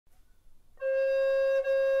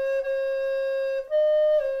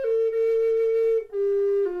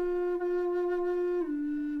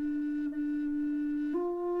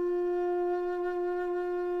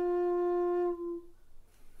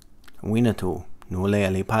Inatu,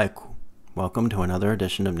 Nuleali Paiku. Welcome to another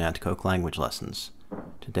edition of Nanticoke Language Lessons.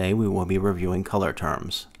 Today we will be reviewing color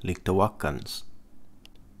terms, Liktawakans.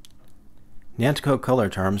 Nanticoke color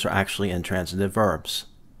terms are actually intransitive verbs.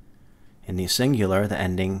 In the singular, the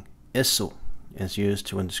ending isu is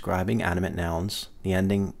used when describing animate nouns. The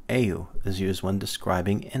ending eu is used when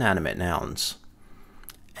describing inanimate nouns.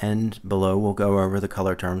 And below we'll go over the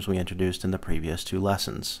color terms we introduced in the previous two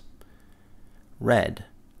lessons. Red,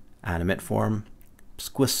 animate form,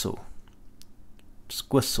 squissu,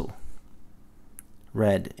 squissu.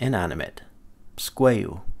 Red, inanimate,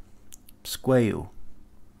 squayu, squayu.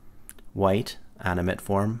 White, animate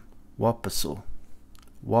form, wapasu,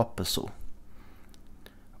 wapasu.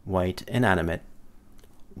 White, inanimate,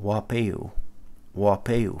 wapeu,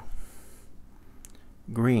 wapeu.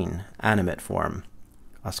 Green, animate form,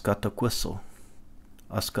 askataquisu,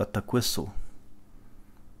 askataquisu.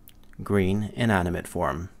 Green, inanimate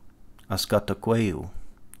form, askataqueu,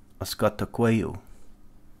 askataqueu.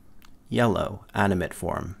 Yellow, animate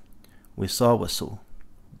form, wisawasu,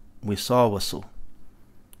 wisawasu.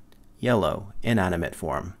 Yellow, inanimate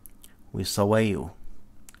form, wisaweu,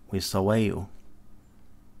 wisaweu.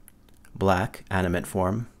 Black, animate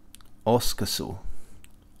form, oskasu,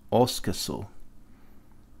 oskasu.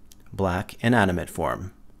 Black, inanimate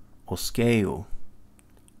form, oskeu,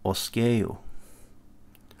 oskeu.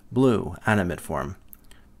 Blue, animate form,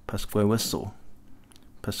 pasquewisu,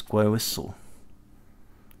 pasquewisu.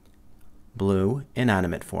 Blue,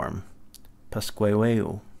 inanimate form,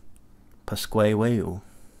 pasqueweu, pasqueweu.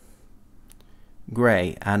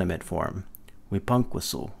 Gray, animate form,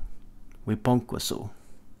 wipunquisu, wipunquisu.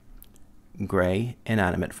 Gray,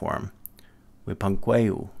 inanimate form,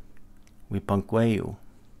 wipunqueu, wipunqueu.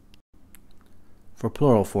 For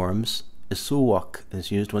plural forms, isuwak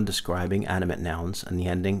is used when describing animate nouns, and the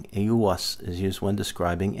ending euwas is used when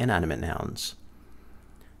describing inanimate nouns.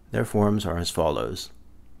 Their forms are as follows.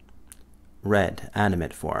 Red,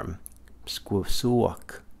 animate form,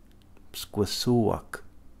 squisuwak, squisuwak.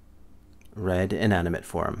 Red, inanimate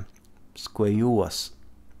form, squeuwas,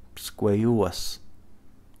 squeuwas.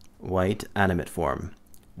 White, animate form,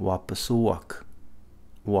 wapasuwak,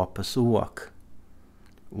 wapasuwak.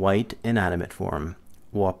 White, inanimate form,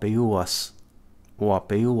 wapeuwas,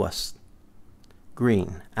 wapeuwas.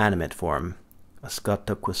 Green, animate form,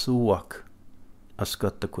 askataquisuwak,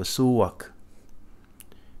 askataquisuwak.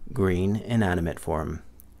 Green, inanimate form,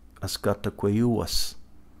 askataqueuwas,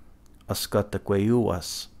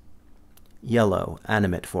 askataqueuwas. Yellow,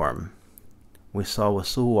 animate form,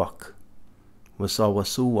 wisawasuwak,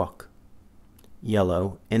 wisawasuwak.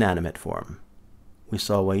 Yellow, inanimate form,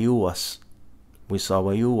 wisawayuwas,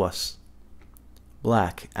 wisawayuwas.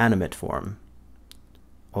 Black, animate form,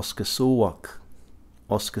 oskasuwak,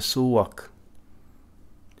 oskasuwak.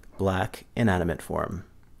 Black, inanimate form,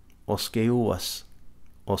 oskeuwas,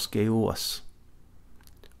 oskeuwas.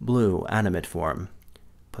 Blue, animate form,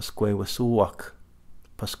 pasquewasuwak,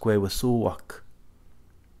 pasquewasuwak.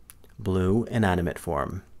 Blue, inanimate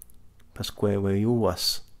form,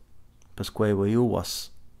 pasqueweuwas, pasqueweuwas.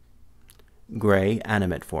 Gray,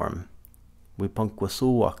 animate form,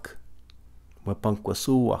 wipunquasuwak,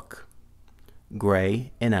 wipunquasuwak.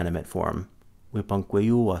 Gray, inanimate form,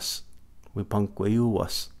 wipunqueuwas,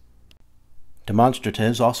 wipunqueuwas.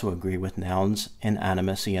 Demonstratives also agree with nouns in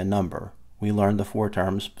animacy and number. We learned the four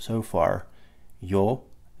terms so far: yo,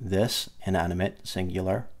 this, inanimate,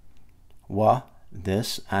 singular; wa,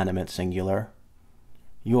 this, animate, singular;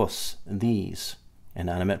 yos, these,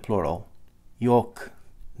 inanimate, plural; yok,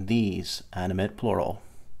 these, animate, plural.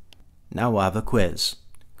 Now we'll have a quiz.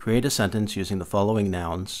 Create a sentence using the following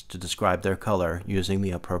nouns to describe their color using the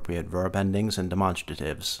appropriate verb endings and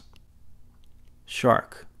demonstratives.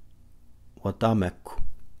 Shark, watameku,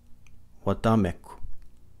 watameku.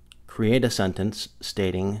 Create a sentence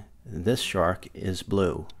stating this shark is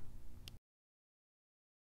blue.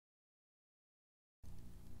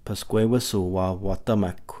 Pasquewasuwa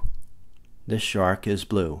watameku. This shark is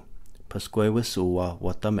blue. Pasquewasuwa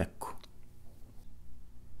watameku.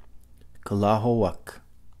 Kalahowak,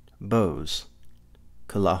 bows.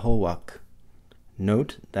 Kalahowak.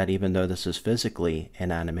 Note that even though this is physically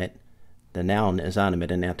inanimate, the noun is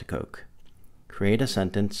animate in Nanticoke. Create a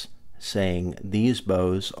sentence saying these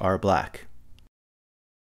bows are black.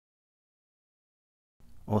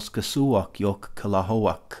 Oskasuwak yok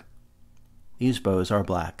kalahowak. These bows are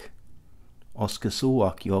black.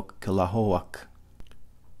 Oskasuwak yok kalahowak.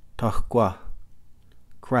 Tahkwa,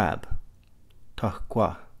 crab.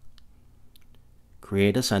 Tahkwa.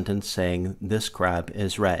 Create a sentence saying this crab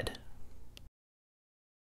is red.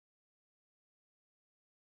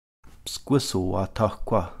 Squissu wa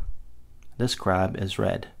tahkwa. This crab is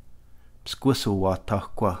red.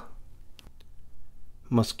 Psquisuataqua.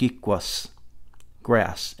 Musquiquas.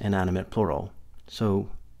 Grass, inanimate plural. So,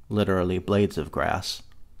 literally blades of grass.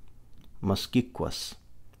 Musquiquas.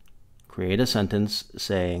 Create a sentence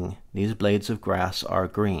saying, these blades of grass are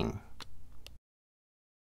green.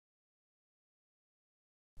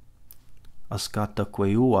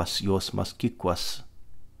 Ascataqueuas yos musquiquas.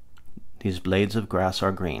 These blades of grass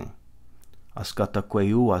are green.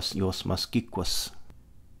 Ascataqueuas yos musquiquas.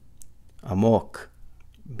 Amok.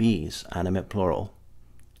 Bees, animate plural.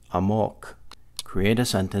 Amok. Create a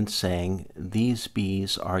sentence saying, these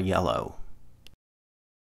bees are yellow.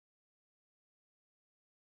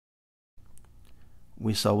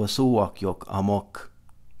 Wisawasuwak yok amok.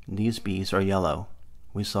 These bees are yellow.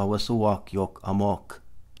 Wisawasuwak yok amok.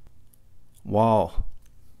 Wall.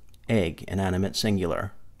 Egg, inanimate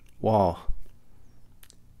singular. Wall.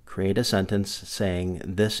 Create a sentence saying,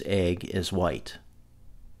 this egg is white.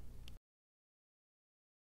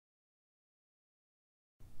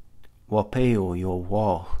 Wapeu yo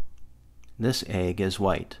wall. This egg is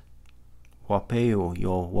white. Wapeu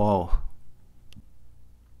yo wall.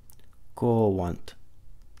 Koowant.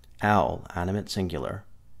 Owl, animate singular.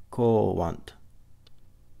 Koowant.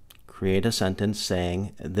 Create a sentence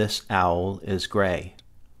saying, this owl is gray.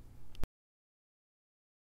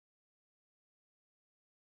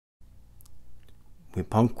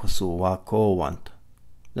 Wipunkwasu wa koowant.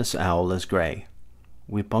 This owl is gray.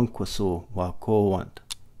 Wipunkwasu wa koowant.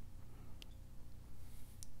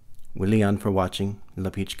 Willian for watching.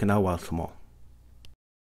 Lapich kanawalthmo.